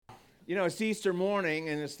It's Easter morning,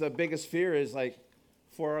 and it's the biggest fear is like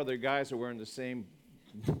 4 other guys are wearing the same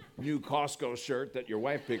new Costco shirt that your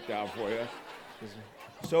wife picked out for you.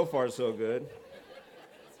 So far, so good.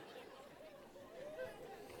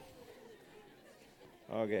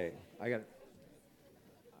 Okay, I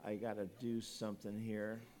gotta do something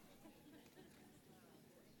here.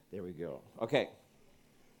 There we go. Okay.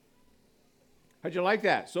 How'd you like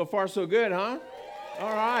that? So far, so good, huh?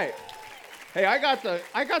 All right. Hey, I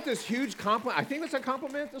got this huge compliment. I think it's a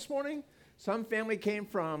compliment this morning. Some family came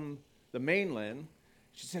from the mainland.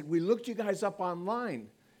 She said, "We looked you guys up online.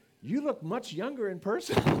 You look much younger in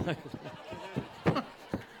person."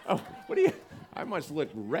 Oh, what do you? I must look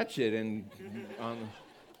wretched and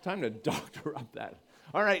time to doctor up that.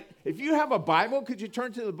 All right, if you have a Bible, could you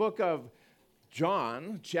turn to the book of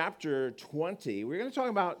John, chapter 20. We're going to talk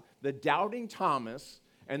about the doubting Thomas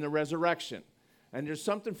and the resurrection. And there's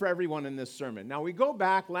something for everyone in this sermon. Now, we go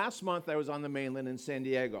back. Last month, I was on the mainland in San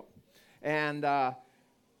Diego. And I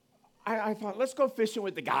thought, let's go fishing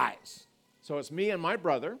with the guys. So it's me and my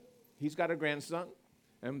brother. He's got a grandson.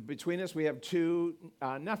 And between us, we have 2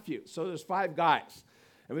 nephews. So there's 5 guys.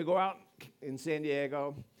 And we go out in San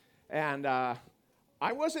Diego. And I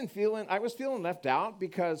was feeling left out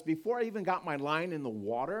because before I even got my line in the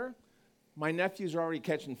water, my nephews are already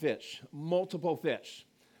catching fish, multiple fish.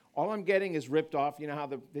 All I'm getting is ripped off. You know how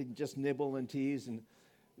they just nibble and tease. And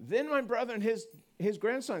then my brother and his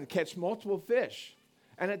grandson catch multiple fish.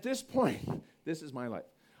 And at this point, this is my life.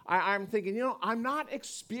 I'm thinking, I'm not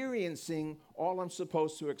experiencing all I'm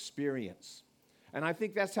supposed to experience. And I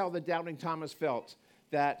think that's how the doubting Thomas felt,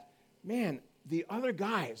 that, man, the other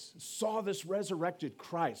guys saw this resurrected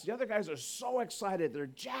Christ. The other guys are so excited. They're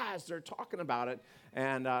jazzed. They're talking about it.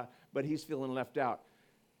 But he's feeling left out.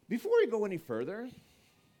 Before we go any further,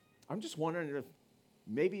 I'm just wondering if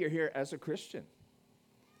maybe you're here as a Christian.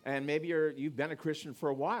 And maybe you've been a Christian for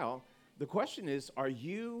a while. The question is, are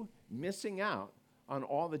you missing out on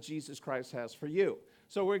all that Jesus Christ has for you?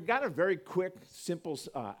 So we've got a very quick, simple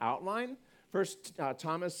outline. First,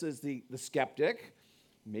 Thomas is the skeptic.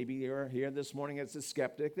 Maybe you're here this morning as a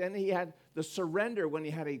skeptic. Then he had the surrender when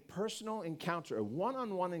he had a personal encounter, a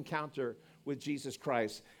one-on-one encounter with Jesus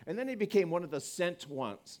Christ. And then he became one of the sent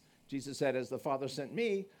ones. Jesus said, as the Father sent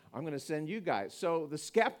me, I'm going to send you guys. So the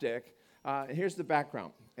skeptic, here's the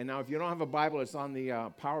background. And now if you don't have a Bible, it's on the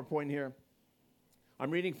PowerPoint here.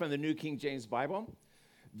 I'm reading from the New King James Bible.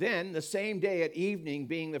 Then the same day at evening,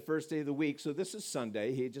 being the first day of the week, so this is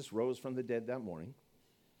Sunday, he just rose from the dead that morning.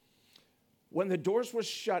 When the doors were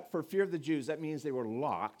shut for fear of the Jews, that means they were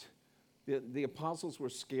locked, the apostles were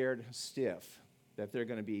scared stiff that they're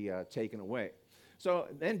going to be taken away. So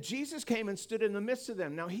then Jesus came and stood in the midst of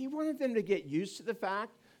them. Now, he wanted them to get used to the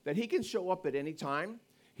fact that he can show up at any time.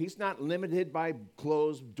 He's not limited by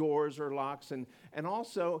closed doors or locks. And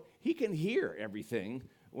also, he can hear everything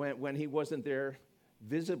when he wasn't there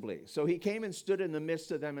visibly. So he came and stood in the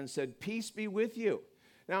midst of them and said, "Peace be with you."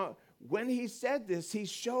 Now, when he said this, he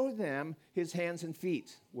showed them his hands and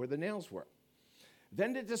feet where the nails were.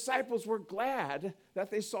 Then the disciples were glad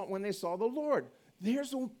that when they saw the Lord.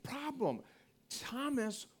 There's a problem.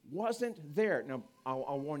 Thomas wasn't there. Now,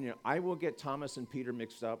 I'll warn you, I will get Thomas and Peter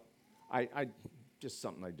mixed up. I just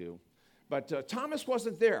something I do. But Thomas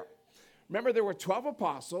wasn't there. Remember, there were 12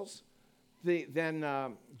 apostles.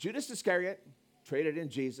 Then Judas Iscariot traded in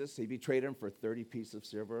Jesus. He betrayed him for 30 pieces of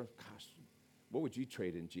silver. Gosh, what would you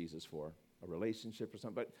trade in Jesus for? A relationship or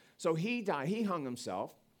something? But so he died. He hung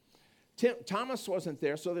himself. Thomas wasn't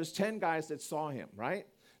there, so there's 10 guys that saw him, right?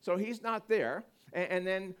 So he's not there. And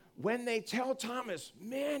then when they tell Thomas,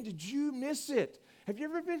 "Man, did you miss it?" Have you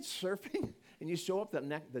ever been surfing and you show up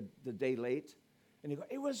the day late? And you go,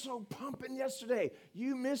 "It was so pumping yesterday.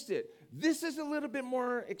 You missed it." This is a little bit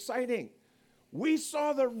more exciting. We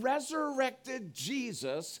saw the resurrected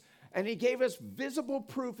Jesus, and he gave us visible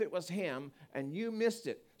proof it was him, and you missed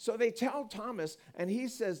it. So they tell Thomas, and he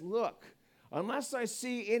says, "Look, unless I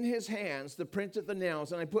see in his hands the print of the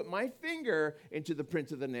nails, and I put my finger into the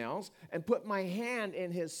print of the nails, and put my hand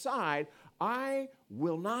in his side, I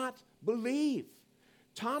will not believe."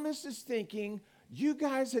 Thomas is thinking, you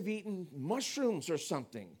guys have eaten mushrooms or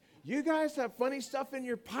something. You guys have funny stuff in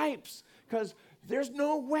your pipes, because there's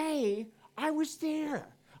no way I was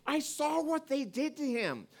there. I saw what they did to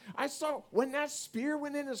him. I saw when that spear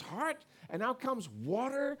went in his heart, and out comes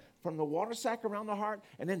water from the water sac around the heart,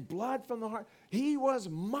 and then blood from the heart. He was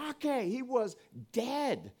make. He was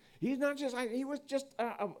dead. He was just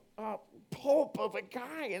a pulp of a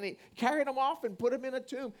guy, and they carried him off and put him in a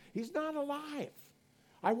tomb. He's not alive.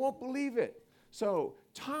 I won't believe it. So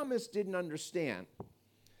Thomas didn't understand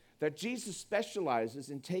that Jesus specializes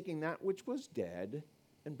in taking that which was dead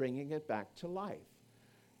and bringing it back to life.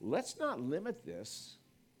 Let's not limit this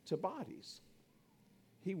to bodies.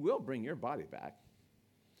 He will bring your body back.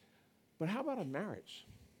 But how about a marriage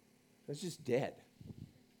that's just dead?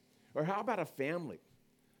 Or how about a family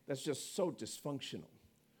that's just so dysfunctional?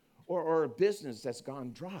 Or a business that's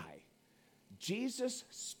gone dry? Jesus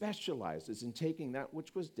specializes in taking that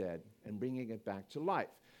which was dead and bringing it back to life.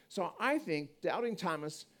 So I think Doubting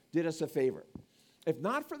Thomas did us a favor. If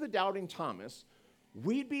not for the Doubting Thomas,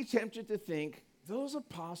 we'd be tempted to think those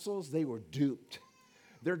apostles, they were duped.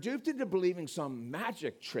 They're duped into believing some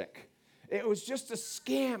magic trick. It was just a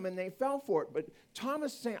scam and they fell for it. But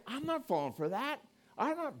Thomas is saying, I'm not falling for that.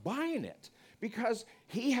 I'm not buying it. Because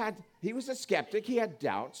he was a skeptic. He had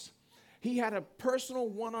doubts. He had a personal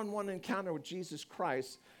one-on-one encounter with Jesus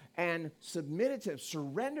Christ and submitted to him,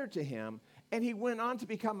 surrendered to him, and he went on to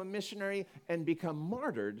become a missionary and become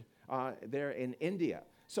martyred there in India.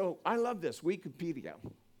 So I love this. Wikipedia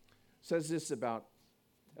says this about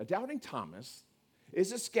a Doubting Thomas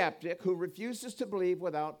is a skeptic who refuses to believe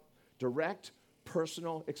without direct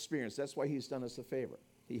personal experience. That's why he's done us a favor.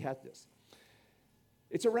 He had this.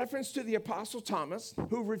 It's a reference to the Apostle Thomas,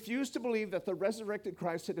 who refused to believe that the resurrected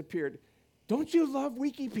Christ had appeared. Don't you love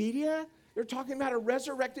Wikipedia? They're talking about a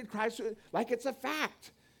resurrected Christ like it's a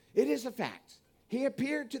fact. It is a fact. He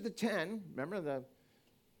appeared to the 10. Remember,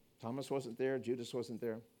 Thomas wasn't there, Judas wasn't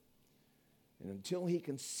there. And until he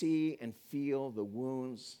can see and feel the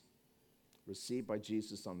wounds received by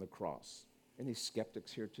Jesus on the cross. Any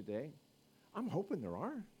skeptics here today? I'm hoping there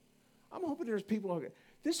are. I'm hoping there's people.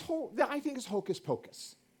 I think it's hocus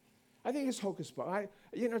pocus. I think it's hocus pocus.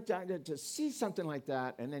 To see something like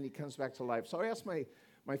that, and then he comes back to life. So I asked my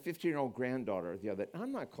 15-year-old granddaughter the other day.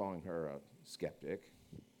 I'm not calling her a skeptic.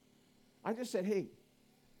 I just said, hey,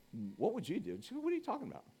 what would you do? She said, what are you talking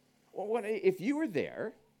about? Well, if you were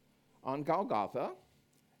there on Golgotha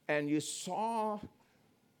and you saw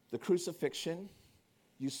the crucifixion,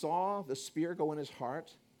 you saw the spear go in his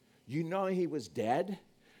heart, you know he was dead,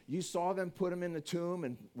 you saw them put him in the tomb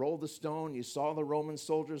and roll the stone, you saw the Roman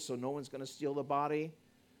soldiers so no one's going to steal the body,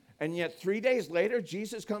 and yet 3 days later,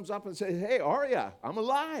 Jesus comes up and says, hey, Arya, I'm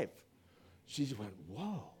alive. She went,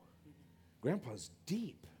 whoa, Grandpa's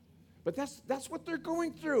deep. But that's what they're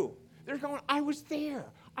going through. They're going, I was there.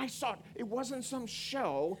 I saw it. It wasn't some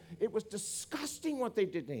show. It was disgusting what they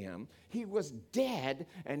did to him. He was dead,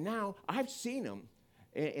 and now I've seen him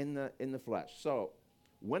in the flesh. So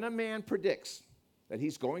when a man predicts that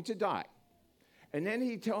he's going to die, and then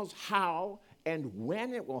he tells how and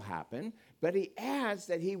when it will happen, but he adds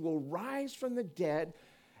that he will rise from the dead,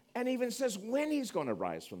 and even says when he's going to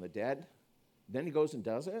rise from the dead, then he goes and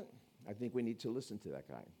does it. I think we need to listen to that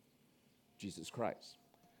guy, Jesus Christ.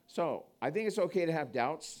 So I think it's okay to have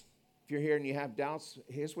doubts. If you're here and you have doubts,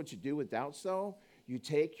 here's what you do with doubts, though. You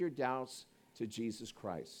take your doubts to Jesus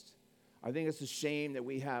Christ. I think it's a shame that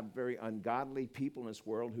we have very ungodly people in this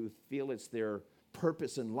world who feel it's their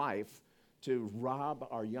purpose in life to rob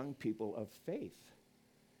our young people of faith.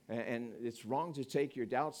 And it's wrong to take your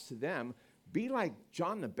doubts to them. Be like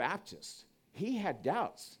John the Baptist. He had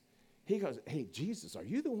doubts. He goes, hey, Jesus, are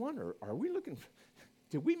you the one, or are we looking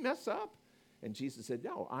did we mess up? And Jesus said,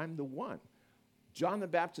 no, I'm the one. John the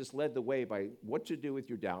Baptist led the way by what you do with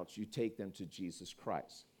your doubts, you take them to Jesus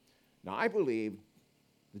Christ. Now, I believe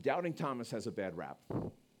the Doubting Thomas has a bad rap.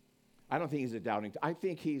 I don't think he's a doubting. I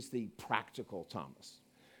think he's the practical Thomas.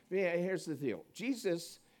 Yeah, here's the deal.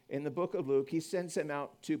 Jesus, in the book of Luke, he sends him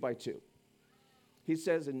out 2 by 2. He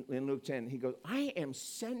says in Luke 10, he goes, I am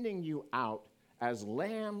sending you out as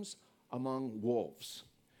lambs among wolves,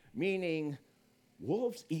 meaning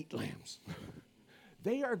wolves eat lambs.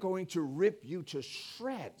 They are going to rip you to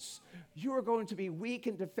shreds. You are going to be weak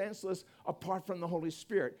and defenseless apart from the Holy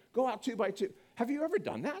Spirit. Go out 2 by 2. Have you ever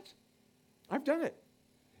done that? I've done it.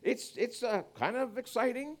 It's kind of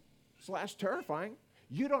exciting / terrifying.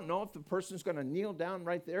 You don't know if the person's going to kneel down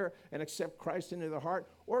right there and accept Christ into their heart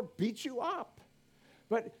or beat you up.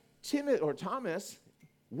 But Thomas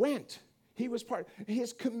went. He was part.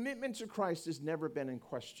 His commitment to Christ has never been in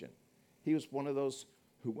question. He was one of those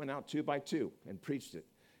who went out 2 by 2 and preached it.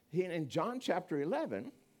 In John chapter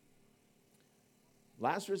 11,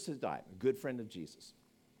 Lazarus has died, a good friend of Jesus.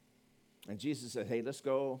 And Jesus said, hey, let's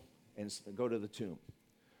go and go to the tomb.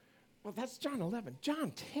 Well, that's John 11.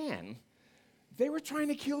 John 10, they were trying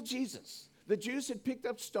to kill Jesus. The Jews had picked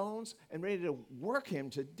up stones and ready to work him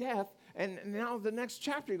to death. And now the next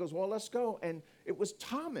chapter, he goes, well, let's go. And it was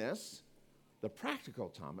Thomas, the practical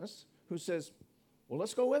Thomas, who says, well,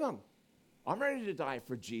 let's go with him. I'm ready to die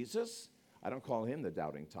for Jesus. I don't call him the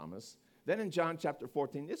Doubting Thomas. Then in John chapter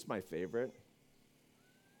 14, it's my favorite.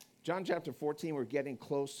 John chapter 14, we're getting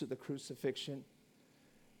close to the crucifixion.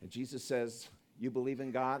 And Jesus says, you believe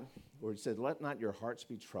in God? Or he said, let not your hearts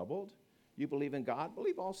be troubled. You believe in God,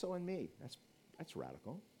 believe also in me. That's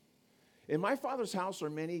radical. In my Father's house are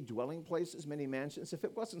many dwelling places, many mansions. If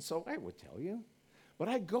it wasn't so, I would tell you. But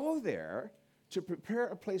I go there to prepare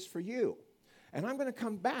a place for you. And I'm going to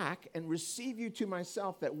come back and receive you to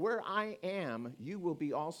myself, that where I am, you will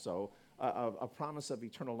be also, a promise of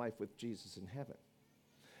eternal life with Jesus in heaven.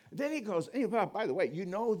 Then he goes, hey, by the way, you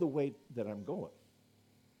know the way that I'm going.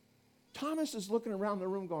 Thomas is looking around the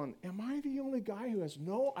room going, am I the only guy who has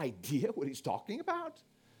no idea what he's talking about?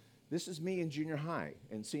 This is me in junior high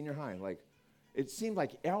and senior high. Like, it seemed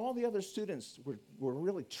like all the other students were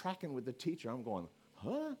really tracking with the teacher. I'm going,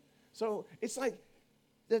 huh? So it's like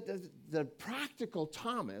the practical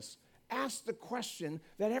Thomas asked the question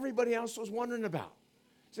that everybody else was wondering about.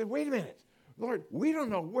 He said, wait a minute, Lord, we don't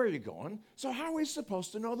know where you're going, so how are we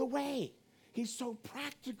supposed to know the way? He's so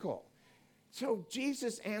practical. So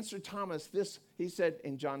Jesus answered Thomas this, he said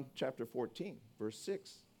in John chapter 14, verse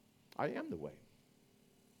 6, I am the way.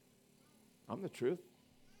 I'm the truth.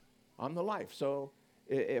 I'm the life. So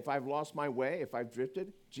if I've lost my way, if I've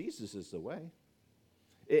drifted, Jesus is the way.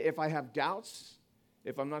 If I have doubts,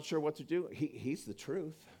 if I'm not sure what to do, he's the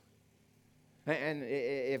truth. And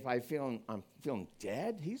if I'm feeling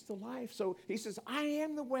dead, he's the life. So he says, I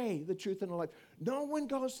am the way, the truth, and the life. No one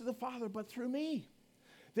goes to the Father but through me.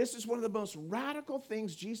 This is one of the most radical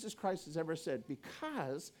things Jesus Christ has ever said,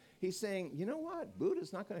 because he's saying, you know what?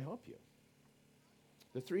 Buddha's not going to help you.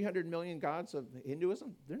 The 300 million gods of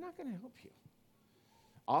Hinduism, they're not going to help you.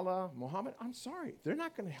 Allah, Muhammad, I'm sorry, they're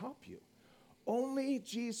not going to help you. Only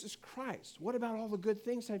Jesus Christ. What about all the good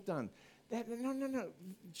things I've done? No.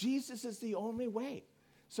 Jesus is the only way.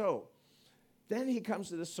 So then he comes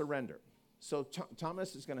to this surrender. So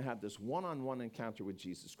Thomas is going to have this one-on-one encounter with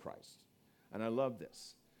Jesus Christ. And I love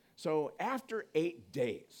this. So after 8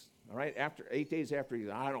 days, all right, after 8 days after he's,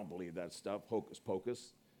 I don't believe that stuff, hocus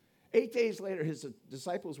pocus. 8 days later, his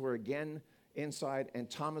disciples were again inside, and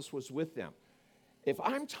Thomas was with them. If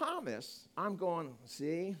I'm Thomas, I'm going,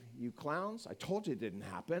 see, you clowns, I told you it didn't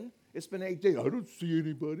happen. It's been 8 days. I don't see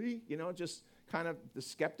anybody. You know, just kind of the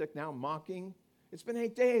skeptic now mocking. It's been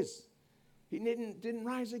 8 days. He didn't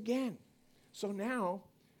rise again. So now,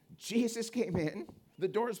 Jesus came in. The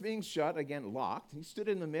door's being shut, again, locked. He stood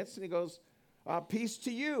in the midst, and he goes, peace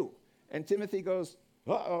to you. And Timothy goes,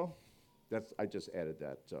 uh-oh. I just added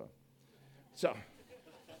that. So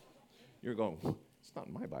you're going, it's not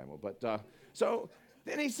in my Bible. But so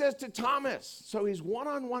then he says to Thomas, so he's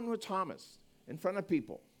one-on-one with Thomas in front of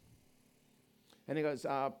people. And he goes,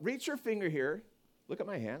 reach your finger here. Look at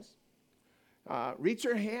my hands. Reach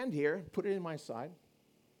your hand here. Put it in my side.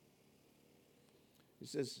 He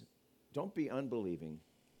says, don't be unbelieving,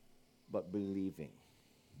 but believing.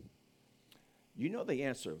 You know the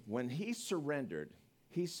answer. When he surrendered,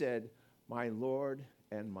 he said, my Lord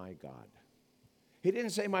and my God. He didn't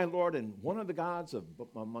say my Lord and one of the gods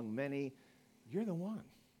among many. You're the one.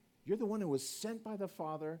 You're the one who was sent by the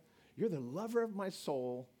Father. You're the lover of my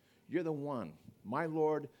soul. You're the one, my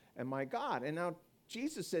Lord and my God. And now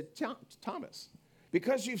Jesus said, Thomas,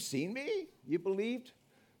 because you've seen me, you believed.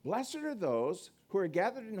 Blessed are those who are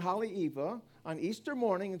gathered in Haleiwa on Easter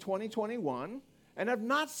morning in 2021 and have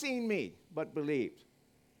not seen me, but believed.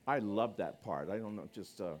 I love that part. I don't know,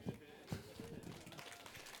 just...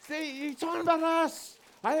 See, he's talking about us.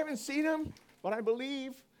 I haven't seen him, but I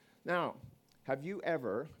believe. Now, have you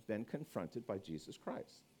ever been confronted by Jesus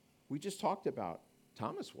Christ? We just talked about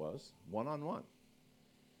Thomas was one-on-one,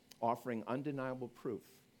 offering undeniable proof.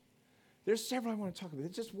 There's several I want to talk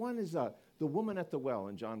about. Just one is the woman at the well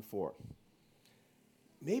in John 4.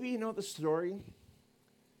 Maybe you know the story.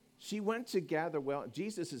 She went to gather well.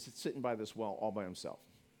 Jesus is sitting by this well all by himself,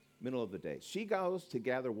 middle of the day. She goes to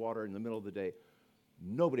gather water in the middle of the day.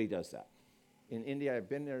 Nobody does that. In India, I've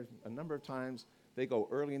been there a number of times. They go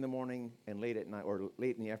early in the morning and late at night, or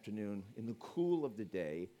late in the afternoon, in the cool of the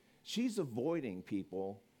day. She's avoiding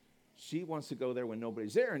people. She wants to go there when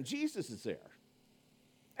nobody's there, and Jesus is there.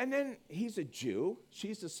 And then he's a Jew.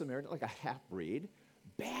 She's a Samaritan, like a half-breed.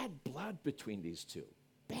 Bad blood between these two.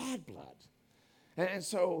 Bad blood. And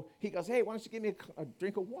so he goes, hey, why don't you give me a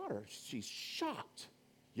drink of water? She's shocked.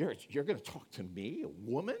 You're going to talk to me, a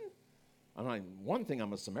woman? I mean, one thing,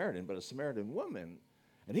 I'm a Samaritan, but a Samaritan woman.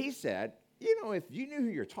 And he said, you know, if you knew who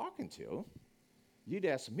you're talking to, you'd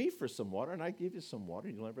ask me for some water, and I'd give you some water,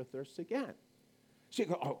 and you'll never thirst again. She'd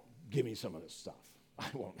go, oh, give me some of this stuff. I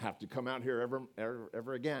won't have to come out here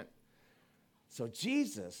ever again. So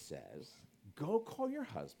Jesus says, go call your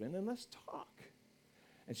husband and let's talk.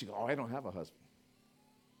 And she goes, oh, I don't have a husband.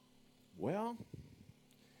 Well,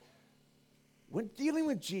 when dealing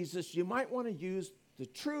with Jesus, you might want to use the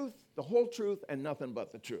truth, the whole truth, and nothing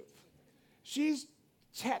but the truth. She's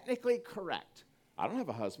technically correct. I don't have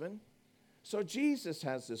a husband. So Jesus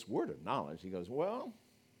has this word of knowledge. He goes, well,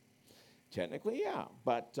 technically, yeah,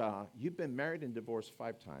 but you've been married and divorced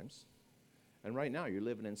 5 times, and right now you're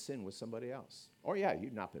living in sin with somebody else. Or yeah,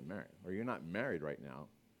 you've not been married, or you're not married right now,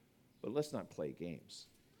 but let's not play games.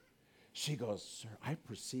 She goes, sir, I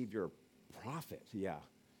perceive you're a prophet. Yeah,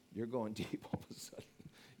 you're going deep all of a sudden.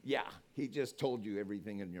 Yeah, he just told you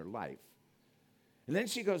everything in your life. And then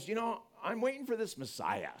she goes, I'm waiting for this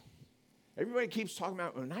Messiah. Everybody keeps talking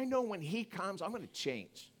about, and I know when he comes, I'm going to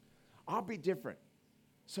change. I'll be different.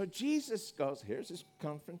 So Jesus goes, here's his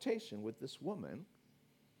confrontation with this woman.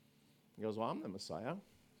 He goes, well, I'm the Messiah.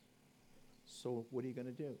 So what are you going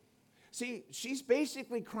to do? See, she's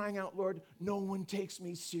basically crying out, Lord, no one takes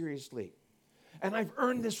me seriously. And I've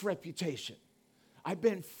earned this reputation. I've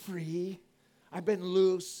been free. I've been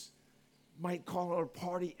loose. Might call her a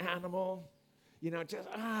party animal. Just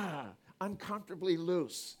uncomfortably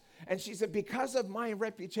loose. And she said, because of my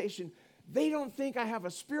reputation, they don't think I have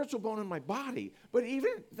a spiritual bone in my body. But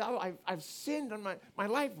even though I've sinned and my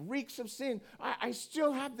life reeks of sin, I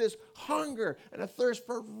still have this hunger and a thirst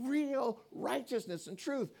for real righteousness and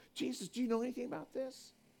truth. Jesus, do you know anything about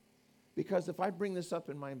this? Because if I bring this up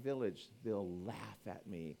in my village, they'll laugh at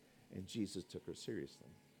me. And Jesus took her seriously.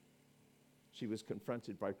 She was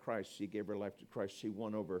confronted by Christ. She gave her life to Christ. She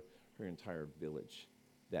won over her entire village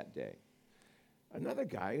that day. Another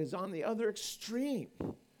guy is on the other extreme,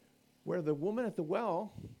 where the woman at the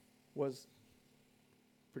well was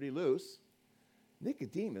pretty loose.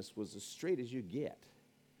 Nicodemus was as straight as you get.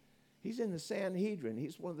 He's in the Sanhedrin.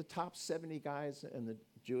 He's one of the top 70 guys in the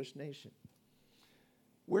Jewish nation.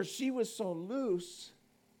 Where she was so loose,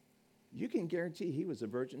 you can guarantee he was a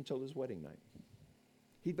virgin until his wedding night.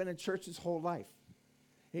 He'd been in church his whole life.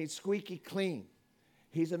 He's squeaky clean.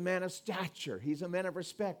 He's a man of stature. He's a man of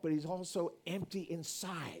respect, but he's also empty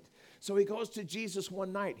inside. So he goes to Jesus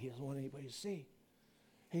one night. He doesn't want anybody to see.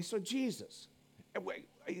 Hey, so Jesus,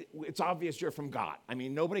 it's obvious you're from God. I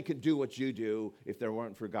mean, nobody could do what you do if there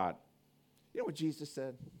weren't for God. You know what Jesus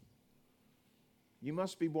said? You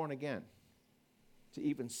must be born again to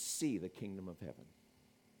even see the kingdom of heaven.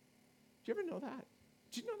 Did you ever know that?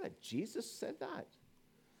 Did you know that Jesus said that?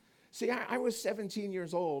 See, I was 17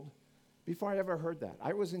 years old before I ever heard that.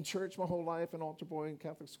 I was in church my whole life, an altar boy in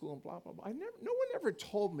Catholic school and blah, blah, blah. No one ever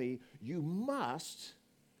told me, you must,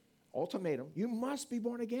 ultimatum, you must be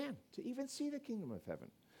born again to even see the kingdom of heaven.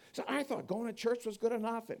 So I thought going to church was good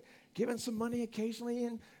enough and giving some money occasionally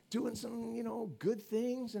and doing some, good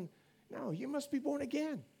things. And no, you must be born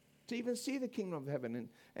again to even see the kingdom of heaven.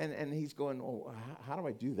 And he's going, oh, how do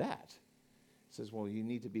I do that? He says, well, you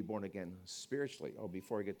need to be born again spiritually. Oh,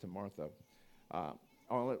 before I get to Martha.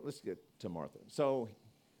 Let's get to Martha. So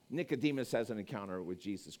Nicodemus has an encounter with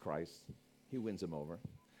Jesus Christ. He wins him over.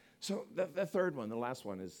 So the third one, the last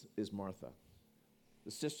one, is Martha,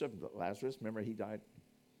 the sister of Lazarus. Remember, he died.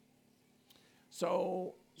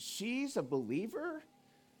 So she's a believer,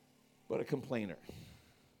 but a complainer.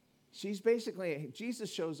 She's basically, Jesus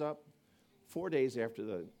shows up 4 days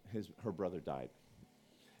after her brother died.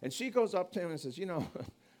 And she goes up to him and says,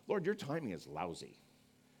 Lord, your timing is lousy.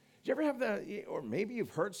 Did you ever have or maybe you've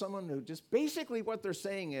heard someone who just basically what they're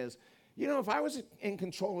saying is, if I was in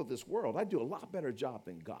control of this world, I'd do a lot better job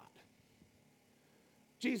than God.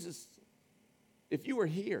 Jesus, if you were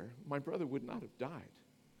here, my brother would not have died.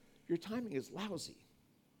 Your timing is lousy.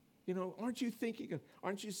 Aren't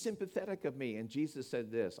you sympathetic of me? And Jesus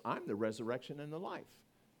said this, I'm the resurrection and the life.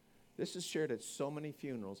 This is shared at so many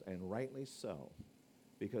funerals, and rightly so,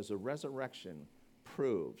 because the resurrection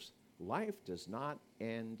proves life does not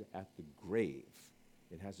end at the grave.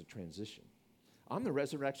 It has a transition. I'm the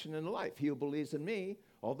resurrection and the life. He who believes in me,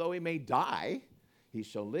 although he may die, he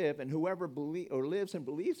shall live. And whoever lives and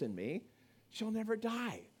believes in me shall never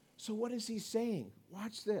die. So what is he saying?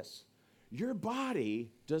 Watch this. Your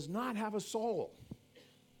body does not have a soul.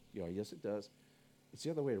 Yes, it does. It's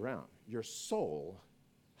the other way around. Your soul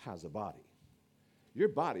has a body. Your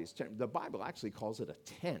body's the Bible actually calls it a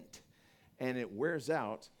tent, and it wears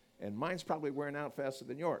out, and mine's probably wearing out faster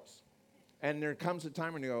than yours. And there comes a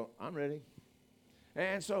time when you go, I'm ready.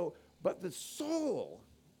 And so, but the soul,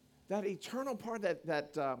 that eternal part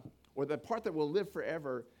or the part that will live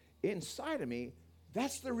forever inside of me,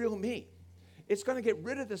 that's the real me. It's going to get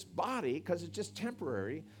rid of this body because it's just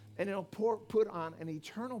temporary, and it'll put on an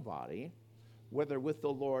eternal body, whether with the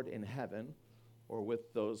Lord in heaven or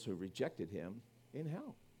with those who rejected him in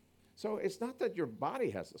hell. So it's not that your body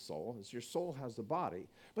has a soul, it's your soul has the body.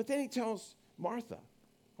 But then he tells Martha,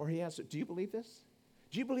 or he asks her, do you believe this?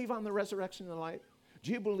 Do you believe on the resurrection and the life?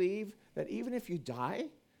 Do you believe that even if you die,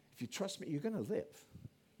 if you trust me, you're going to live?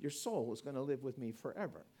 Your soul is going to live with me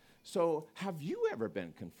forever. So have you ever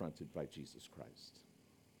been confronted by Jesus Christ?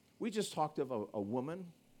 We just talked of a woman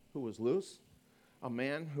who was loose, a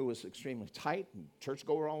man who was extremely tight and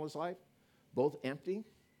churchgoer all his life, both empty.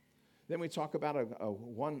 Then we talk about a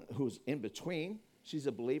one who's in between. She's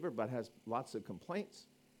a believer but has lots of complaints.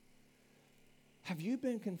 Have you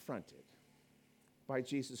been confronted by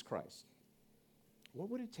Jesus Christ? What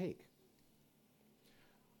would it take?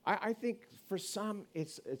 I think for some,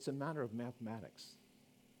 it's a matter of mathematics.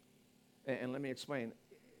 And let me explain.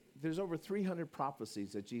 There's over 300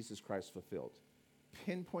 prophecies that Jesus Christ fulfilled.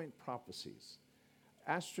 Pinpoint prophecies.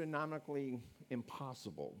 Astronomically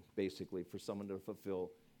impossible, basically, for someone to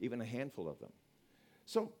fulfill even a handful of them.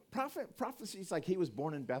 So prophecies like he was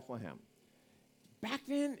born in Bethlehem. Back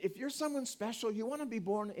then, if you're someone special, you want to be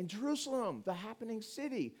born in Jerusalem, the happening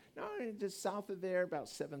city. No, just south of there, about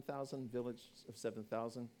 7,000, village of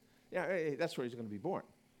 7,000. Yeah, that's where he's going to be born.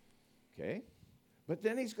 Okay? But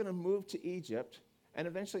then he's going to move to Egypt and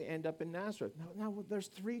eventually end up in Nazareth. Now there's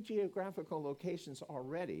 3 geographical locations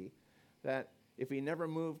already that if he never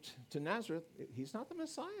moved to Nazareth, he's not the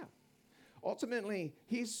Messiah. Ultimately,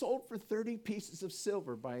 he's sold for 30 pieces of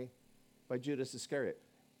silver by Judas Iscariot.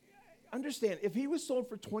 Understand, if he was sold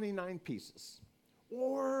for 29 pieces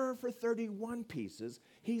or for 31 pieces,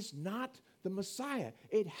 he's not the Messiah.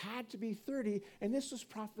 It had to be 30, and this was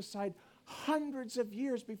prophesied hundreds of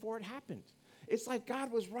years before it happened. It's like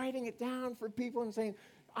God was writing it down for people and saying,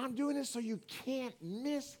 I'm doing this so you can't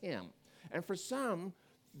miss him. And for some,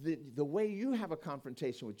 the way you have a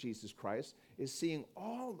confrontation with Jesus Christ is seeing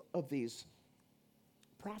all of these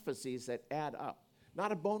prophecies that add up.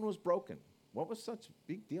 Not a bone was broken. What was such a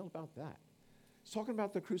big deal about that? It's talking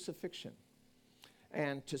about the crucifixion.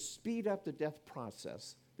 And to speed up the death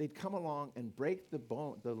process, they'd come along and break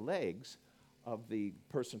the legs of the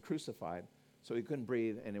person crucified so he couldn't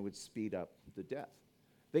breathe, and it would speed up the death.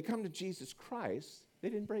 They come to Jesus Christ, they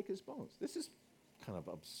didn't break his bones. This is kind of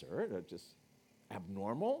absurd or just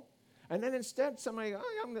abnormal. And then instead, somebody,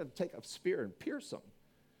 I'm going to take a spear and pierce him,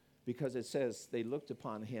 because it says they looked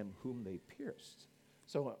upon him whom they pierced.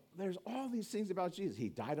 So there's all these things about Jesus. He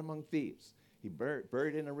died among thieves. He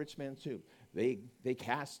buried in a rich man's tomb. They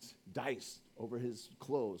cast dice over his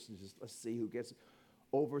clothes. And just, let's see who gets it.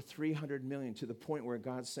 Over 300 million, to the point where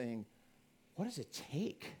God's saying, what does it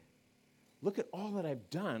take? Look at all that I've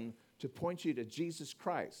done to point you to Jesus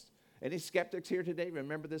Christ. Any skeptics here today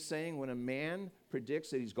remember this saying, when a man predicts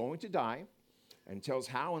that he's going to die and tells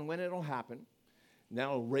how and when it'll happen,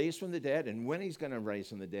 now raise from the dead, and when he's going to raise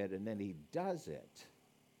from the dead, and then he does it,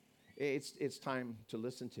 it's time to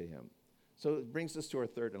listen to him. So it brings us to our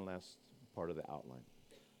third and last part of the outline,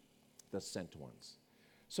 the sent ones.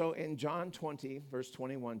 So in John 20, verse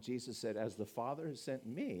 21, Jesus said, as the Father has sent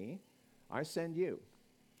me, I send you.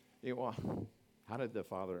 Well, how did the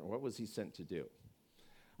Father, what was he sent to do?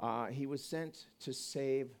 He was sent to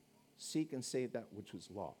seek and save that which was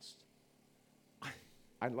lost.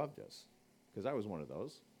 I love this, because I was one of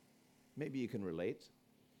those. Maybe you can relate.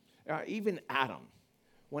 Even Adam.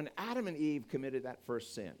 When Adam and Eve committed that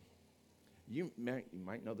first sin, you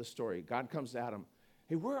might know the story. God comes to Adam,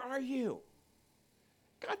 hey, where are you?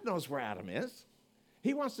 God knows where Adam is.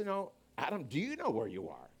 He wants to know, Adam, do you know where you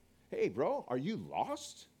are? Hey, bro, are you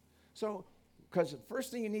lost? So, because the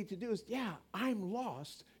first thing you need to do is, yeah, I'm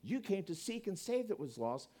lost. You came to seek and save that was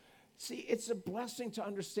lost. See, it's a blessing to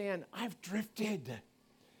understand I've drifted.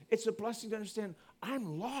 It's a blessing to understand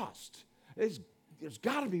I'm lost. There's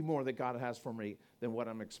got to be more that God has for me than what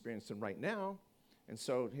I'm experiencing right now. And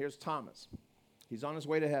so here's Thomas. He's on his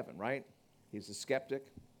way to heaven, right? He's a skeptic.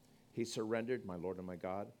 He surrendered, my Lord and my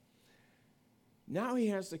God. Now he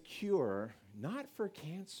has the cure, not for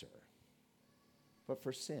cancer, but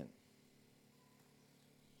for sin.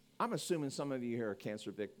 I'm assuming some of you here are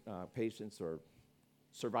cancer patients or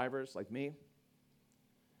survivors like me.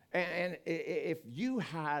 And if you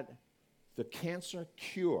had the cancer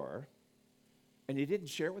cure and you didn't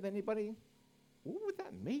share it with anybody, what would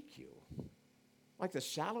that make you? Like the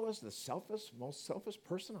shallowest, the most selfish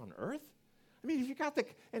person on earth? I mean, if you got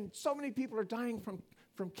and so many people are dying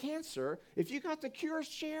from cancer, if you got the cure,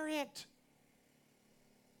 share it.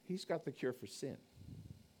 He's got the cure for sin.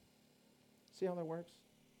 See how that works?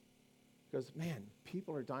 Because, man,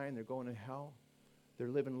 people are dying, they're going to hell. They're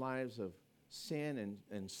living lives of sin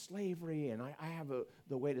and slavery, and I have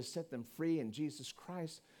the way to set them free in Jesus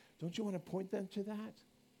Christ Don't you want to point them to that?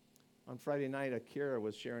 On Friday night, Akira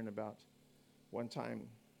was sharing about one time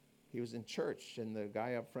he was in church, and the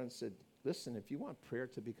guy up front said, listen, if you want prayer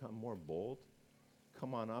to become more bold,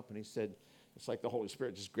 come on up. And he said, it's like the Holy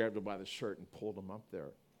Spirit just grabbed him by the shirt and pulled him up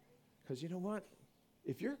there. Because you know what?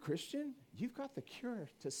 If you're a Christian, you've got the cure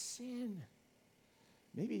to sin.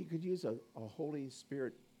 Maybe you could use a Holy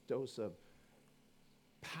Spirit dose of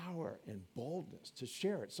power and boldness to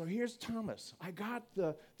share it. So here's Thomas. I got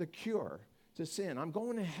the cure to sin. I'm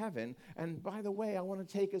going to heaven. And by the way, I want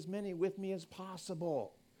to take as many with me as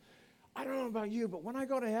possible. I don't know about you, but when I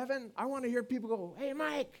go to heaven, I want to hear people go, hey,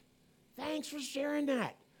 Mike, thanks for sharing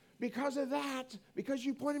that. Because of that, because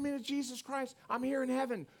you pointed me to Jesus Christ, I'm here in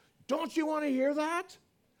heaven. Don't you want to hear that?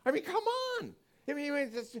 I mean, come on. I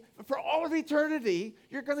mean, for all of eternity,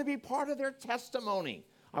 you're going to be part of their testimony.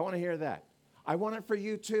 I want to hear that. I want it for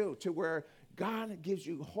you too, to where God gives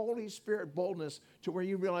you Holy Spirit boldness to where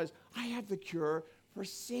you realize, I have the cure for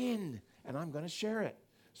sin, and I'm going to share it.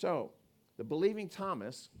 So the believing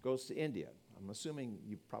Thomas goes to India. I'm assuming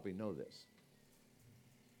you probably know this.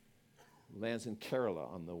 Lands in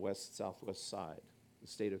Kerala on the southwest side, the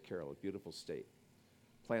state of Kerala, beautiful state.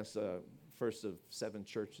 Plants the first of 7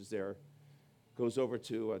 churches there. Goes over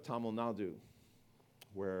to Tamil Nadu,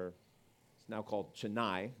 where it's now called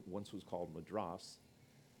Chennai, once was called Madras,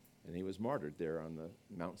 and he was martyred there on the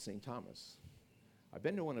Mount St. Thomas. I've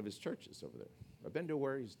been to one of his churches over there. I've been to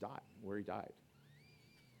where he died.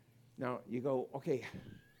 Now, you go, okay,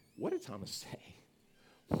 what did Thomas say?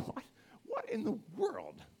 What in the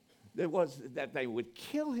world that they would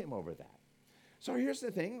kill him over that? So here's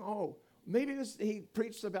the thing. Maybe he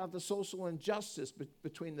preached about the social injustice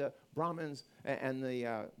between the Brahmins and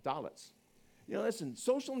the Dalits. You know, listen,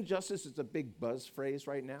 social injustice is a big buzz phrase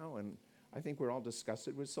right now, and I think we're all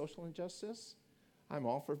disgusted with social injustice. I'm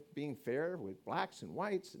all for being fair with blacks and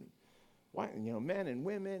whites and men and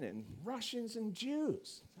women and Russians and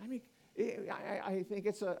Jews. I mean, I think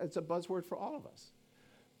it's a buzzword for all of us.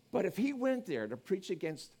 But if he went there to preach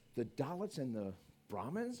against the Dalits and the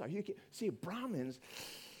Brahmins, see, Brahmins,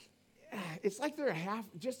 it's like they're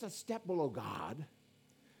just a step below God.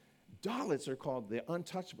 Dalits are called the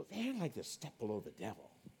untouchable. They're like the step below the devil.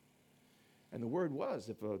 And the word was,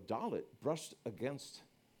 if a Dalit brushed against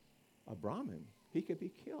a Brahmin, he could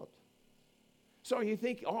be killed. So you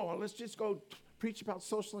think, let's just go preach about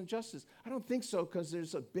social injustice. I don't think so, because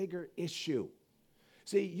there's a bigger issue.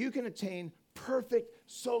 See, you can attain perfect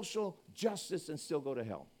social justice and still go to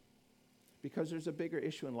hell, because there's a bigger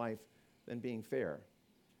issue in life than being fair.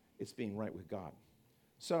 It's being right with God.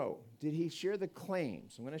 So, did he share the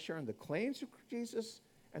claims? I'm going to share on the claims of Jesus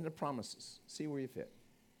and the promises. See where you fit.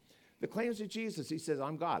 The claims of Jesus, he says,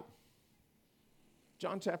 I'm God.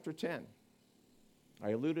 John chapter 10. I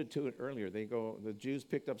alluded to it earlier. The Jews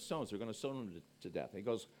picked up stones. They're going to stone him to death. He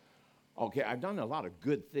goes, okay, I've done a lot of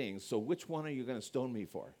good things, so which one are you going to stone me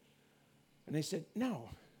for? And they said, no,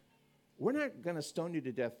 we're not going to stone you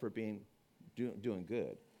to death for doing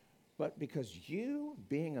good, but because you,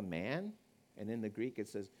 being a man, and in the Greek it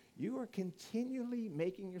says, you are continually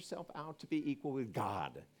making yourself out to be equal with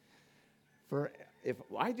God. For if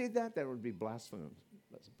I did that, that would be blasphemous.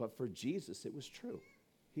 But for Jesus, it was true.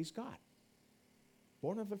 He's God,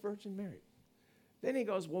 born of a Virgin Mary. Then he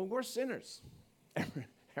goes, well, we're sinners.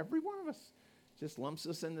 Every one of us just lumps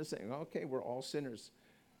us into saying, okay, we're all sinners.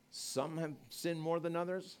 Some have sinned more than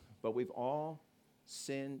others, but we've all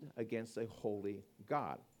sinned against a holy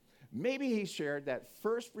God. Maybe he shared that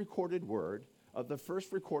first recorded word of the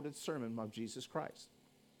first recorded sermon of Jesus Christ.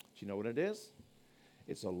 Do you know what it is?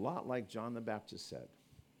 It's a lot like John the Baptist said.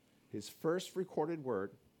 His first recorded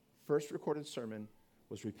word, first recorded sermon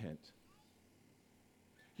was repent.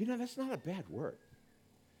 You know, that's not a bad word.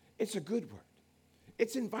 It's a good word.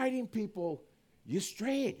 It's inviting people, you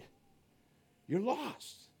strayed. You're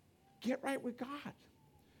lost. Get right with God.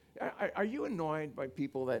 Are you annoyed by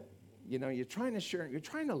people that, you're trying to share, you're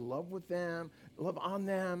trying to love with them, love on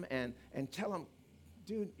them, and tell them,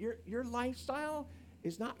 dude, your lifestyle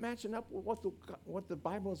is not matching up with what the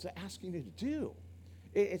Bible is asking you to do.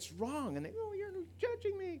 It's wrong. And they, you're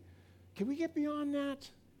judging me. Can we get beyond that?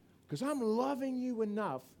 Because I'm loving you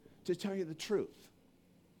enough to tell you the truth.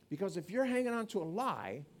 Because if you're hanging on to a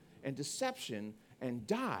lie and deception and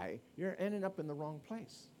die, you're ending up in the wrong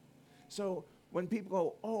place. So when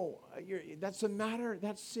people go, that's a matter,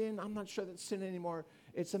 that's sin, I'm not sure that's sin anymore.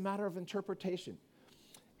 It's a matter of interpretation.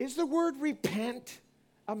 Is the word repent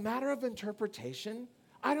a matter of interpretation?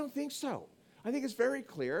 I don't think so. I think it's very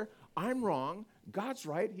clear. I'm wrong. God's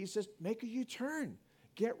right. He says, make a U-turn.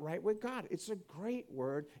 Get right with God. It's a great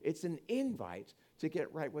word. It's an invite to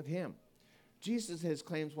get right with him. Jesus, his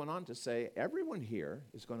claims went on to say, everyone here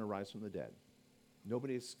is going to rise from the dead.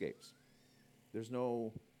 Nobody escapes. There's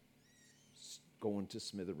no going to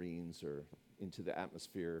smithereens or into the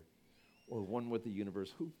atmosphere or one with the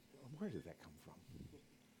universe. Where did that come from?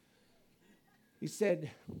 He said,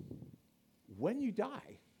 when you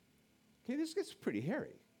die, okay, this gets pretty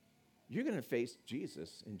hairy. You're going to face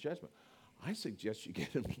Jesus in judgment. I suggest you get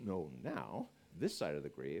him to know now, this side of the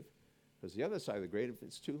grave, because the other side of the grave,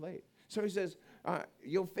 it's too late. So he says,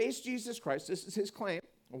 you'll face Jesus Christ. This is his claim,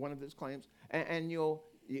 or one of his claims, and you'll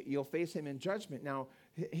face him in judgment. Now,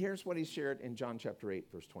 here's what he shared in John chapter 8,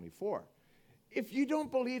 verse 24. If you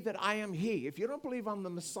don't believe that I am he, if you don't believe I'm the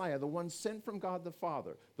Messiah, the one sent from God the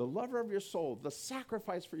Father, the lover of your soul, the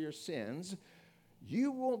sacrifice for your sins,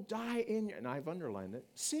 you will die in your, and I've underlined it,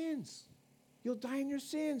 sins. You'll die in your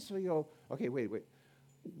sins. So you go, okay, wait.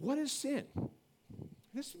 What is sin?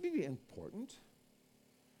 This would be important.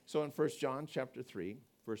 So in 1 John chapter 3,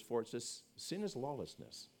 verse 4, it says, sin is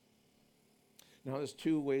lawlessness. Now, there's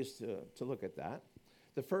two ways to look at that.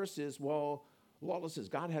 The first is, well, lawlessness,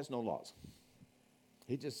 God has no laws.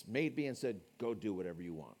 He just made me and said, go do whatever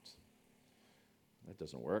you want. That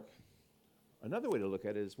doesn't work. Another way to look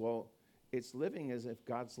at it is, well, it's living as if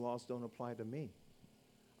God's laws don't apply to me.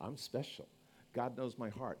 I'm special. God knows my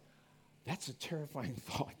heart. That's a terrifying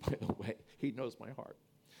thought, by the way. He knows my heart.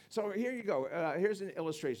 So here you go. Here's an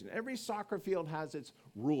illustration. Every soccer field has its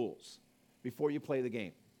rules before you play the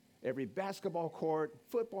game. Every basketball court,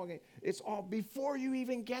 football game, it's all before you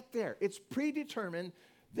even get there. It's predetermined.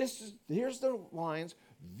 Here's the lines.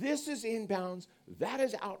 This is inbounds. That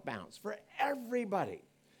is outbounds for everybody.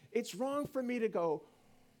 It's wrong for me to go,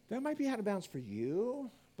 that might be out of bounds for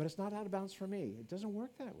you, but it's not out of bounds for me. It doesn't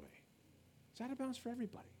work that way. It's out of bounds for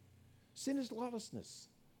everybody. Sin is lawlessness,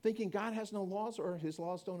 thinking God has no laws or his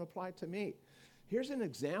laws don't apply to me. Here's an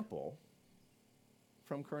example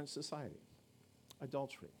from current society.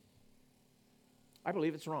 Adultery. I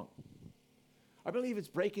believe it's wrong. I believe it's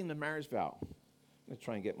breaking the marriage vow. I'm going to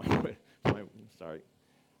try and get my sorry.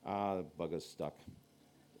 The bug is stuck.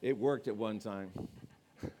 It worked at one time.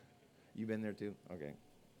 You been there too? Okay.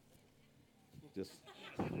 Just,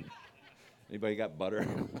 anybody got butter?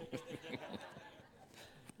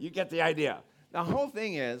 You get the idea. The whole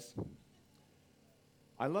thing is,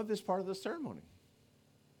 I love this part of the ceremony.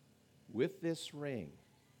 With this ring,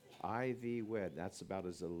 I thee wed. That's about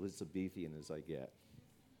as Elizabethan as I get.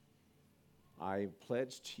 I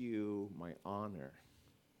pledge to you my honor,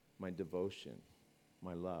 my devotion,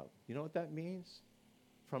 my love. You know what that means?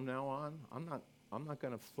 From now on, I'm not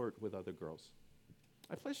going to flirt with other girls.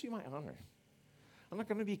 I pledge to you my honor. I'm not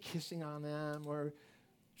going to be kissing on them or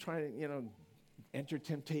trying to, enter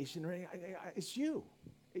temptation or anything. It's you.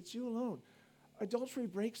 It's you alone. Adultery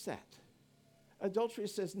breaks that. Adultery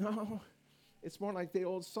says, no, it's more like the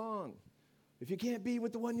old song. If you can't be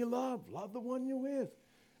with the one you love the one you're with.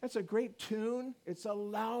 That's a great tune. It's a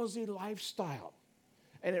lousy lifestyle.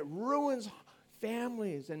 And it ruins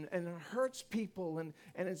families and it hurts people and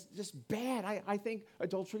it's just bad. I think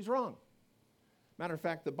adultery is wrong. Matter of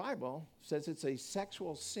fact, the Bible says it's a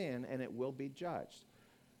sexual sin and it will be judged.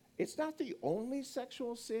 It's not the only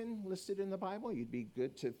sexual sin listed in the Bible. You'd be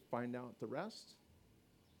good to find out the rest.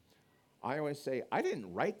 I always say, I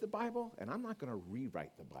didn't write the Bible, and I'm not going to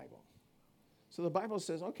rewrite the Bible. So the Bible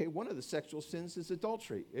says, okay, one of the sexual sins is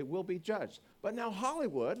adultery. It will be judged. But now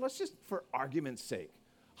Hollywood, let's just, for argument's sake,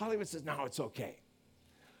 Hollywood says, no, it's okay.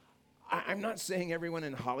 I'm not saying everyone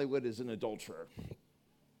in Hollywood is an adulterer.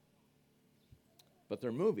 But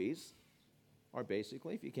their movies are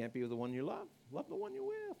basically, if you can't be with the one you love the one you're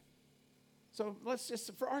with. So let's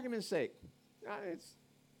just, for argument's sake, it's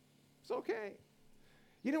okay.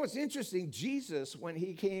 You know what's interesting? Jesus, when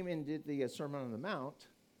he came and did the Sermon on the Mount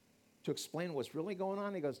to explain what's really going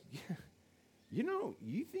on, he goes,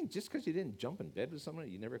 you think just because you didn't jump in bed with someone,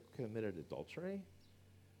 you never committed adultery?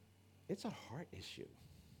 It's a heart issue.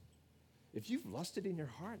 If you've lusted in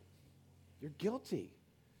your heart, you're guilty.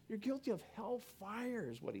 You're guilty of hellfire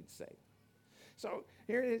is what he'd say. So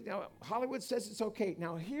here it is. Now, Hollywood says it's okay.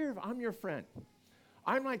 Now here, I'm your friend.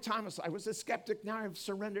 I'm like Thomas. I was a skeptic. Now I've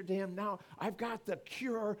surrendered to him. Now I've got the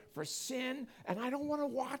cure for sin, and I don't want to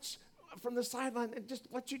watch from the sideline and just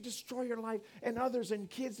let you destroy your life and others and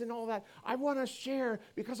kids and all that. I want to share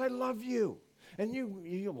because I love you. And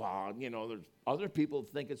there's other people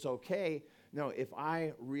think it's okay. No, if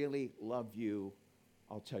I really love you,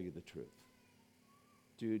 I'll tell you the truth.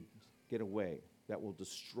 Dude, get away. That will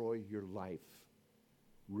destroy your life,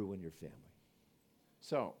 ruin your family.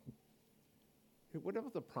 So, what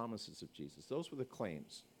about the promises of Jesus? Those were the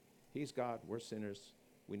claims. He's God, we're sinners,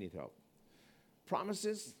 we need help.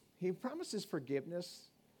 Promises, He promises forgiveness,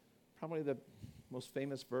 probably the most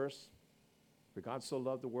famous verse. For God so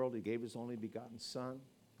loved the world, he gave his only begotten Son.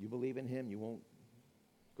 You believe in him, you won't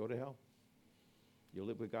go to hell. You'll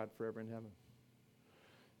live with God forever in heaven.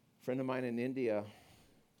 A friend of mine in India,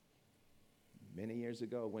 many years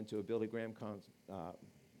ago, went to a Billy Graham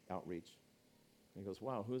outreach. And he goes,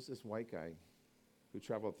 wow, who's this white guy who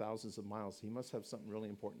traveled thousands of miles? He must have something really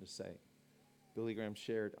important to say. Billy Graham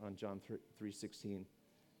shared on John 3:16,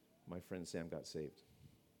 my friend Sam got saved.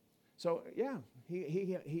 So, yeah,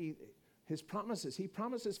 his promises, he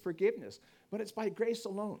promises forgiveness, but it's by grace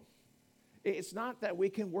alone. It's not that we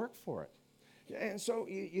can work for it. And so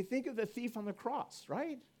you think of the thief on the cross,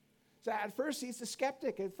 right? So at first he's a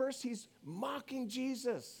skeptic. At first he's mocking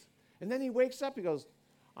Jesus. And then he wakes up, he goes,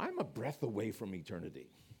 I'm a breath away from eternity.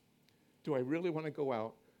 Do I really want to go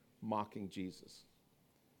out mocking Jesus?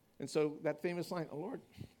 And so that famous line, oh Lord,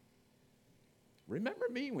 remember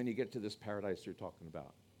me when you get to this paradise you're talking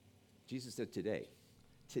about. Jesus said,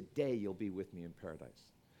 today you'll be with me in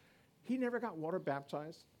paradise. He never got water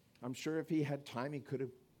baptized. I'm sure if he had time, he could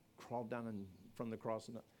have crawled down from the cross.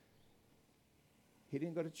 He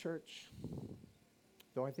didn't go to church,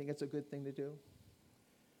 though I think it's a good thing to do.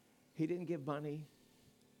 He didn't give money.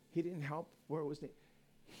 He didn't help where it was needed.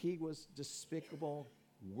 He was despicable,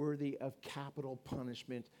 worthy of capital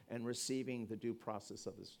punishment and receiving the due process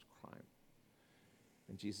of his crime.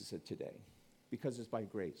 And Jesus said, today, because it's by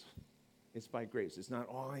grace. It's by grace. It's not,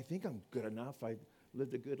 oh, I think I'm good enough. I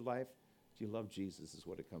lived a good life. Do you love Jesus is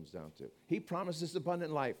what it comes down to. He promises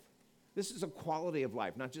abundant life. This is a quality of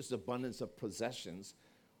life, not just abundance of possessions.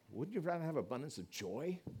 Wouldn't you rather have abundance of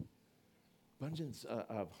joy? Abundance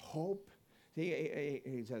of hope?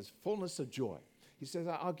 He says fullness of joy. He says,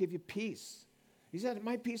 I'll give you peace. He said,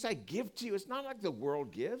 my peace I give to you. It's not like the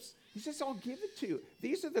world gives. He says, I'll give it to you.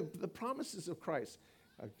 These are the promises of Christ.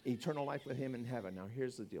 Eternal life with him in heaven. Now,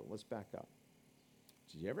 here's the deal. Let's back up.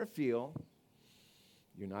 Did you ever feel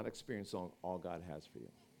you're not experiencing all God has for you?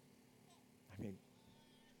 I mean,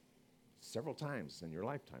 several times in your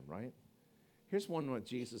lifetime, right? Here's one with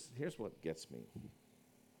Jesus. Here's what gets me.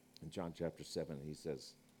 In John chapter 7, he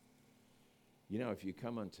says, you know, if you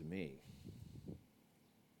come unto me,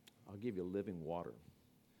 I'll give you living water.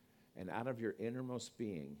 And out of your innermost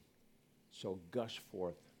being shall gush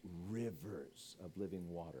forth rivers of living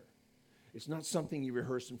water. It's not something you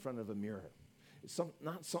rehearse in front of a mirror. It's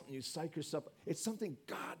not something you psych yourself. It's something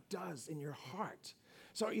God does in your heart.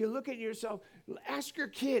 So you look at yourself, ask your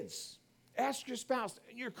kids, ask your spouse,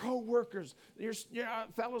 your co-workers, your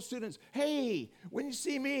fellow students, hey, when you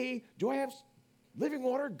see me, do I have living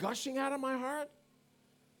water gushing out of my heart?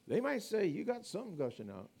 They might say, you got something gushing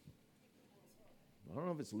out. I don't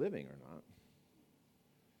know if it's living or not.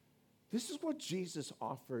 This is what Jesus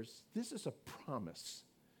offers. This is a promise.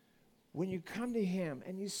 When you come to him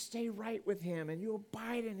and you stay right with him and you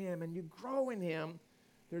abide in him and you grow in him,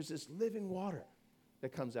 there's this living water that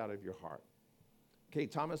comes out of your heart. Okay,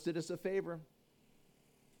 Thomas did us a favor.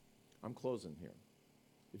 I'm closing here.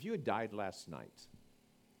 If you had died last night,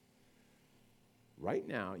 right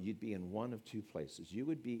now you'd be in one of two places. You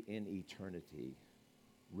would be in eternity,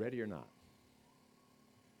 ready or not.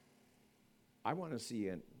 I want to see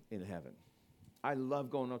you in heaven. I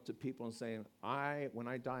love going up to people and saying, when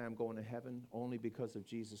I die, I'm going to heaven only because of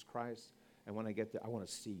Jesus Christ. And when I get there, I want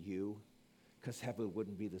to see you because heaven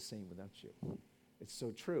wouldn't be the same without you. It's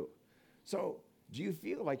so true. So do you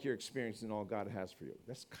feel like you're experiencing all God has for you?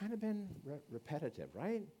 That's kind of been repetitive,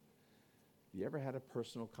 right? You ever had a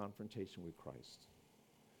personal confrontation with Christ?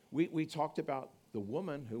 We talked about the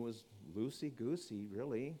woman who was loosey-goosey,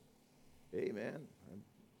 really. Hey, man,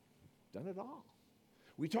 I've done it all.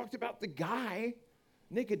 We talked about the guy,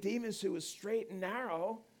 Nicodemus, who was straight and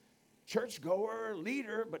narrow, churchgoer,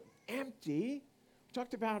 leader, but empty. We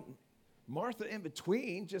talked about Martha in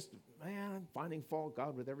between, just, man, finding fault,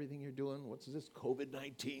 God, with everything you're doing. What's this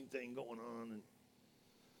COVID-19 thing going on? And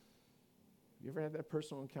you ever had that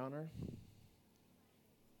personal encounter?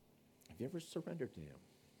 Have you ever surrendered to him?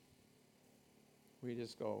 Where you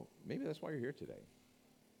just go, maybe that's why you're here today.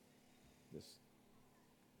 It's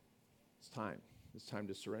time. It's time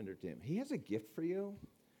to surrender to him. He has a gift for you.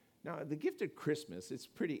 Now, the gift at Christmas, it's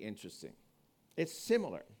pretty interesting. It's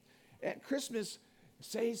similar. At Christmas,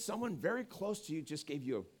 say someone very close to you just gave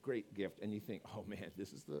you a great gift, and you think, oh, man,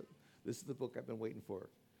 this is the book I've been waiting for.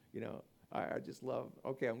 You know, I just love,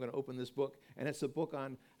 okay, I'm going to open this book, and it's a book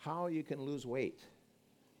on how you can lose weight.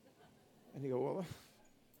 And you go, well,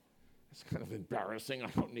 it's kind of embarrassing. I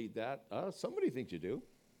don't need that. Somebody thinks you do.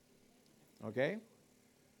 Okay?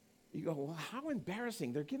 You go, well, how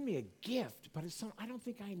embarrassing. They're giving me a gift, but I don't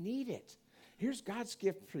think I need it. Here's God's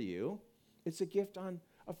gift for you. It's a gift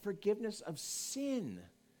of forgiveness of sin.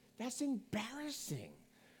 That's embarrassing.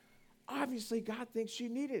 Obviously, God thinks you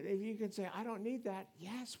need it. If you can say, I don't need that,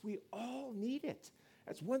 yes, we all need it.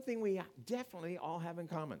 That's one thing we definitely all have in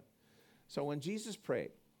common. So when Jesus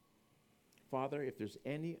prayed, Father, if there's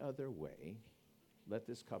any other way, let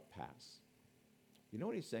this cup pass. You know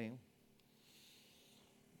what he's saying?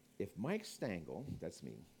 If Mike Stangl, that's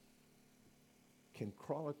me, can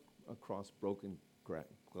crawl across broken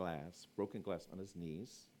glass on his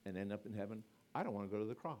knees and end up in heaven, I don't want to go to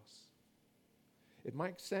the cross. If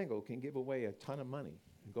Mike Stangl can give away a ton of money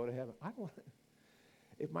and go to heaven, I don't want to.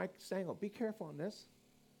 If Mike Stangl, be careful on this,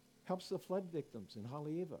 helps the flood victims in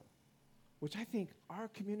Haleiwa, which I think our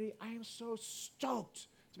community, I am so stoked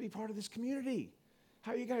to be part of this community.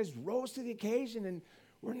 How you guys rose to the occasion, and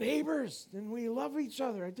we're neighbors, and we love each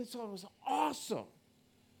other. I just thought it was awesome.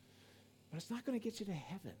 But it's not going to get you to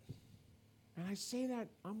heaven. And I say that,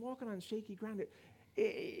 I'm walking on shaky ground.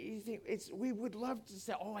 We would love to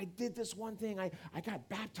say, oh, I did this one thing. I got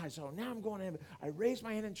baptized, so now I'm going to heaven. I raised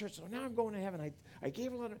my hand in church, so now I'm going to heaven. I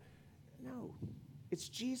gave a lot of... No, it's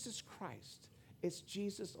Jesus Christ. It's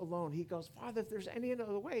Jesus alone. He goes, Father, if there's any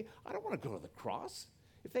other way, I don't want to go to the cross.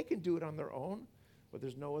 If they can do it on their own, but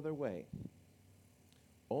there's no other way.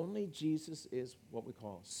 Only Jesus is what we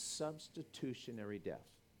call substitutionary death.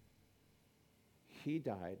 He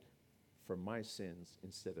died for my sins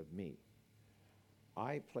instead of me.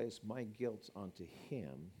 I place my guilt onto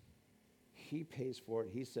him. He pays for it.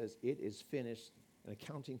 He says, it is finished, an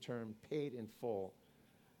accounting term, paid in full,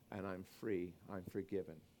 and I'm free. I'm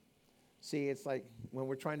forgiven. See, it's like when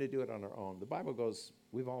we're trying to do it on our own. The Bible goes,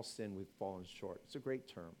 we've all sinned, we've fallen short. It's a great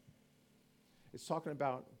term. It's talking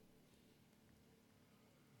about,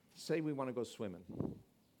 say we want to go swimming.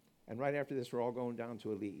 And right after this, we're all going down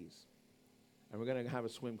to Eli's. And we're going to have a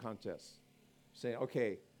swim contest. Say,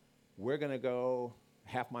 okay, we're going to go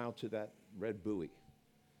half mile to that red buoy.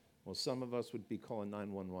 Well, some of us would be calling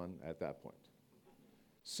 911 at that point.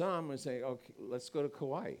 Some would say, okay, let's go to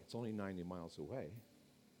Kauai. It's only 90 miles away.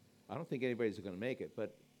 I don't think anybody's going to make it,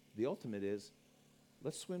 but the ultimate is,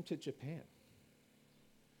 let's swim to Japan.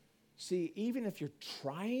 See, even if you're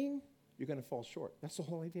trying, you're going to fall short. That's the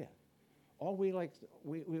whole idea.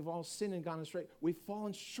 We've all sinned and gone astray. We've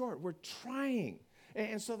fallen short. We're trying.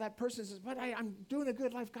 And so that person says, but I'm doing a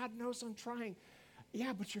good life. God knows I'm trying.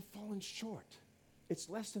 Yeah, but you're falling short. It's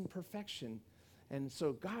less than perfection. And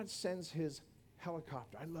so God sends his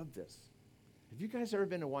helicopter. I love this. Have you guys ever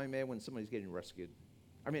been to Waimea when somebody's getting rescued?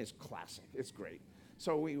 I mean, it's classic. It's great.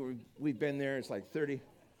 So we've been there. It's like 30.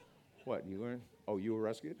 What, you weren't? Oh, you were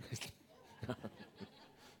rescued?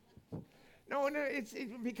 No, it's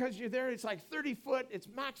because you're there. It's like 30 foot. It's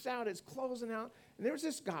maxed out. It's closing out. And there was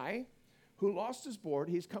this guy who lost his board.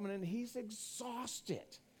 He's coming in. He's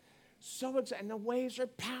exhausted. And the waves are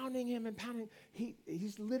pounding him and pounding.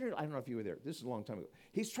 He's literally, I don't know if you were there. This is a long time ago.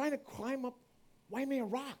 He's trying to climb up Waimea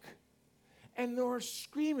Rock. And they're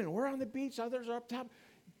screaming. We're on the beach. Others are up top.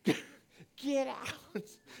 Get out.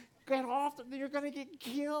 Get off. You're going to get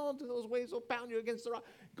killed. Those waves will pound you against the rock.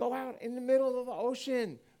 Go out in the middle of the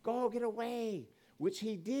ocean. Go get away. Which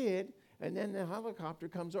he did. And then the helicopter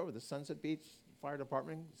comes over. The Sunset Beach Fire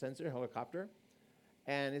Department sends their helicopter.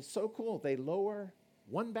 And it's so cool. They lower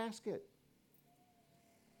one basket.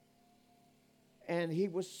 And he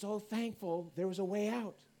was so thankful there was a way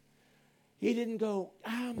out. He didn't go,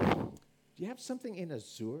 do you have something in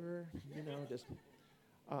Azure? Just,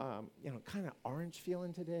 kind of orange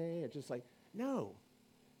feeling today? Or just like, no.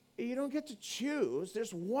 You don't get to choose.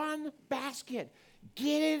 There's one basket.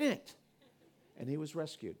 Get in it. And he was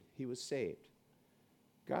rescued. He was saved.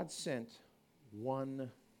 God sent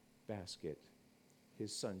one basket,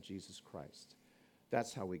 his son, Jesus Christ.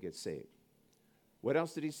 That's how we get saved. What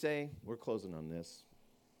else did he say? We're closing on this.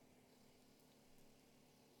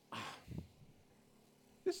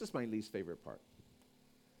 This is my least favorite part.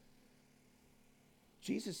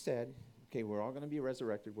 Jesus said, okay, we're all going to be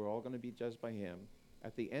resurrected. We're all going to be judged by him.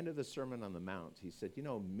 At the end of the Sermon on the Mount, he said,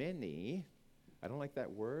 many, I don't like that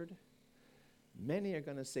word, many are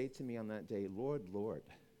going to say to me on that day, Lord, Lord,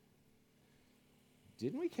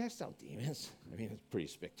 didn't we cast out demons? I mean, it's pretty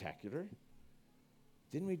spectacular.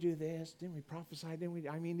 Didn't we do this? Didn't we prophesy?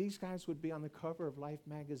 These guys would be on the cover of Life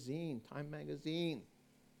magazine, Time magazine.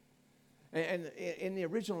 And in the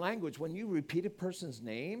original language, when you repeat a person's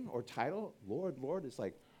name or title, Lord, Lord, it's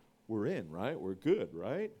like, we're in, right? We're good,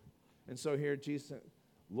 right? And so here Jesus said,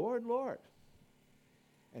 Lord, Lord.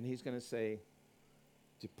 And he's going to say,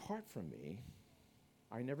 depart from me.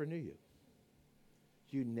 I never knew you.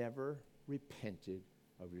 You never repented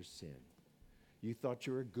of your sin. You thought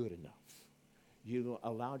you were good enough. You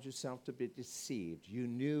allowed yourself to be deceived. You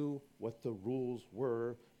knew what the rules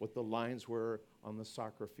were, what the lines were on the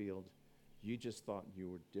soccer field. You just thought you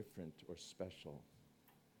were different or special.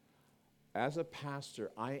 As a pastor,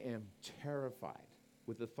 I am terrified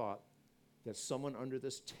with the thought that someone under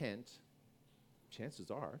this tent, chances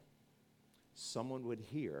are, someone would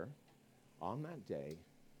hear on that day,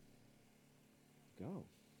 go.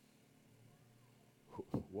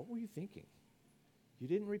 What were you thinking? You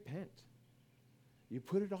didn't repent. You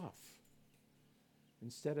put it off.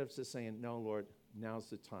 Instead of just saying, no, Lord, now's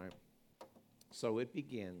the time. So it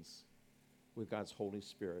begins with God's Holy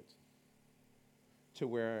Spirit to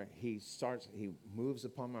where he moves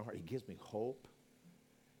upon my heart. He gives me hope.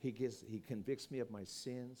 He convicts me of my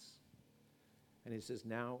sins. And he says,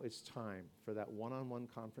 now it's time for that one-on-one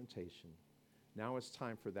confrontation. Now it's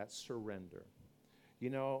time for that surrender. You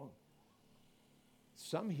know,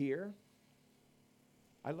 some here,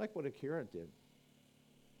 I like what Akira did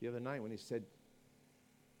the other night when he said,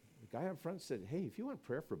 the guy up front said, hey, if you want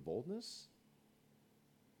prayer for boldness,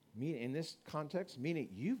 in this context, meaning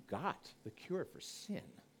you've got the cure for sin.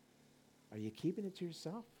 Are you keeping it to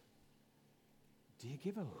yourself? Do you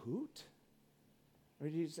give a hoot? Or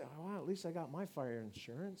do you say, oh, well, at least I got my fire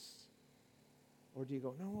insurance? Or do you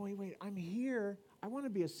go, no, wait, I'm here. I want to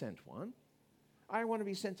be a sent one. I want to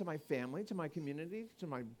be sent to my family, to my community, to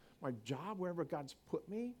my job, wherever God's put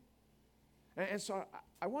me. And so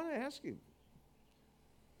I want to ask you,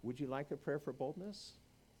 would you like a prayer for boldness?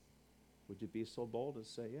 Would you be so bold as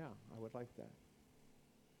say, yeah, I would like that?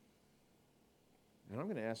 And I'm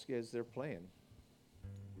going to ask you as they're playing,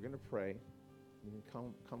 we're going to pray. You can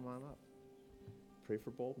come on up. Pray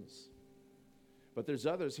for boldness. But there's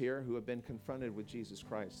others here who have been confronted with Jesus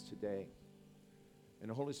Christ today. And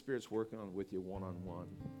the Holy Spirit's working on it with you one-on-one.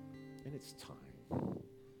 And it's time.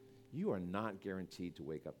 You are not guaranteed to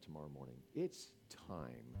wake up tomorrow morning. It's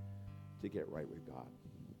time to get right with God.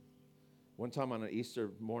 One time on an Easter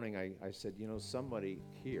morning, I said, you know, somebody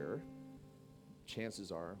here,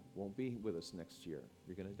 chances are, won't be with us next year.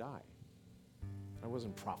 You're going to die. I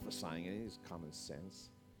wasn't prophesying any, it's common sense.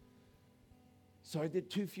 So I did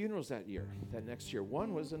 2 funerals that next year.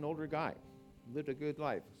 One was an older guy, lived a good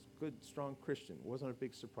life, good, strong Christian. It wasn't a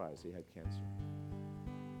big surprise. He had cancer.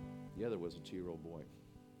 The other was a 2-year-old boy.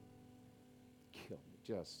 Killed me.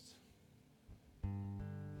 Just,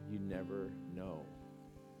 you never know.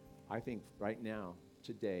 I think right now,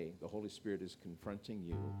 today, the Holy Spirit is confronting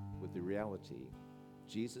you with the reality,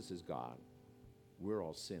 Jesus is God. We're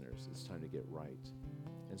all sinners. It's time to get right.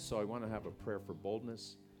 And so I want to have a prayer for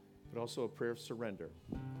boldness, but also a prayer of surrender.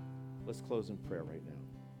 Let's close in prayer right now.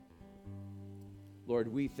 Lord,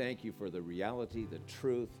 we thank you for the reality, the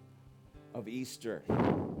truth of Easter.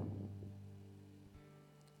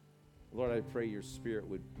 Lord, I pray your Spirit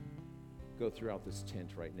would go throughout this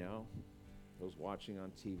tent right now. Those watching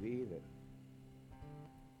on TV, that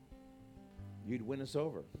you'd win us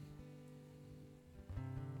over.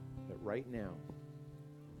 That right now,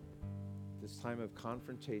 this time of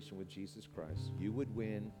confrontation with Jesus Christ, you would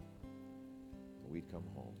win and we'd come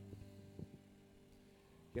home.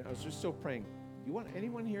 You know, I was just still praying.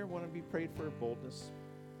 Anyone here want to be prayed for boldness?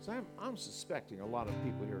 So I'm suspecting a lot of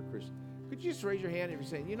people here are Christians. Could you just raise your hand if you're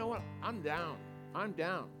saying, you know what, I'm down. I'm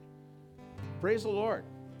down. Praise the Lord.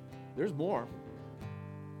 There's more.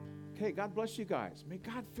 Okay, God bless you guys. May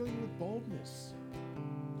God fill you with boldness.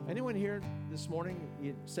 Anyone here this morning,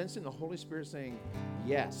 you sensing the Holy Spirit saying,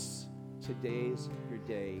 yes, today's your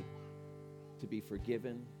day to be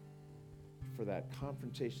forgiven for that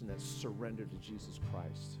confrontation, that surrender to Jesus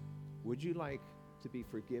Christ. Would you like to be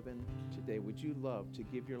forgiven today? Would you love to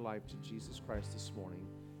give your life to Jesus Christ this morning?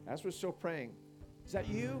 As we're still praying, is that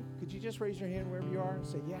you? Could you just raise your hand wherever you are and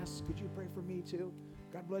say, yes, could you pray for me too?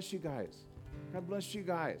 God bless you guys. God bless you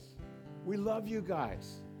guys. We love you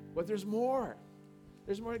guys. But there's more.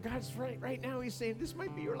 There's more. God's right now. He's saying, this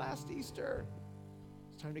might be your last Easter.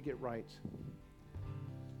 It's time to get right.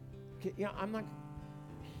 Okay, I want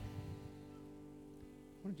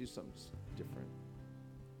to do something different.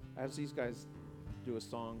 As these guys do a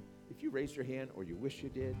song, if you raised your hand or you wish you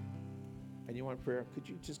did, and you want prayer, could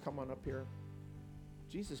you just come on up here?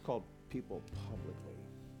 Jesus called people publicly.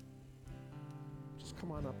 Just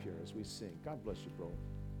come on up here as we sing. God bless you, bro.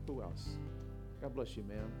 Who else? God bless you,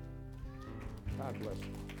 ma'am. God bless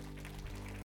you.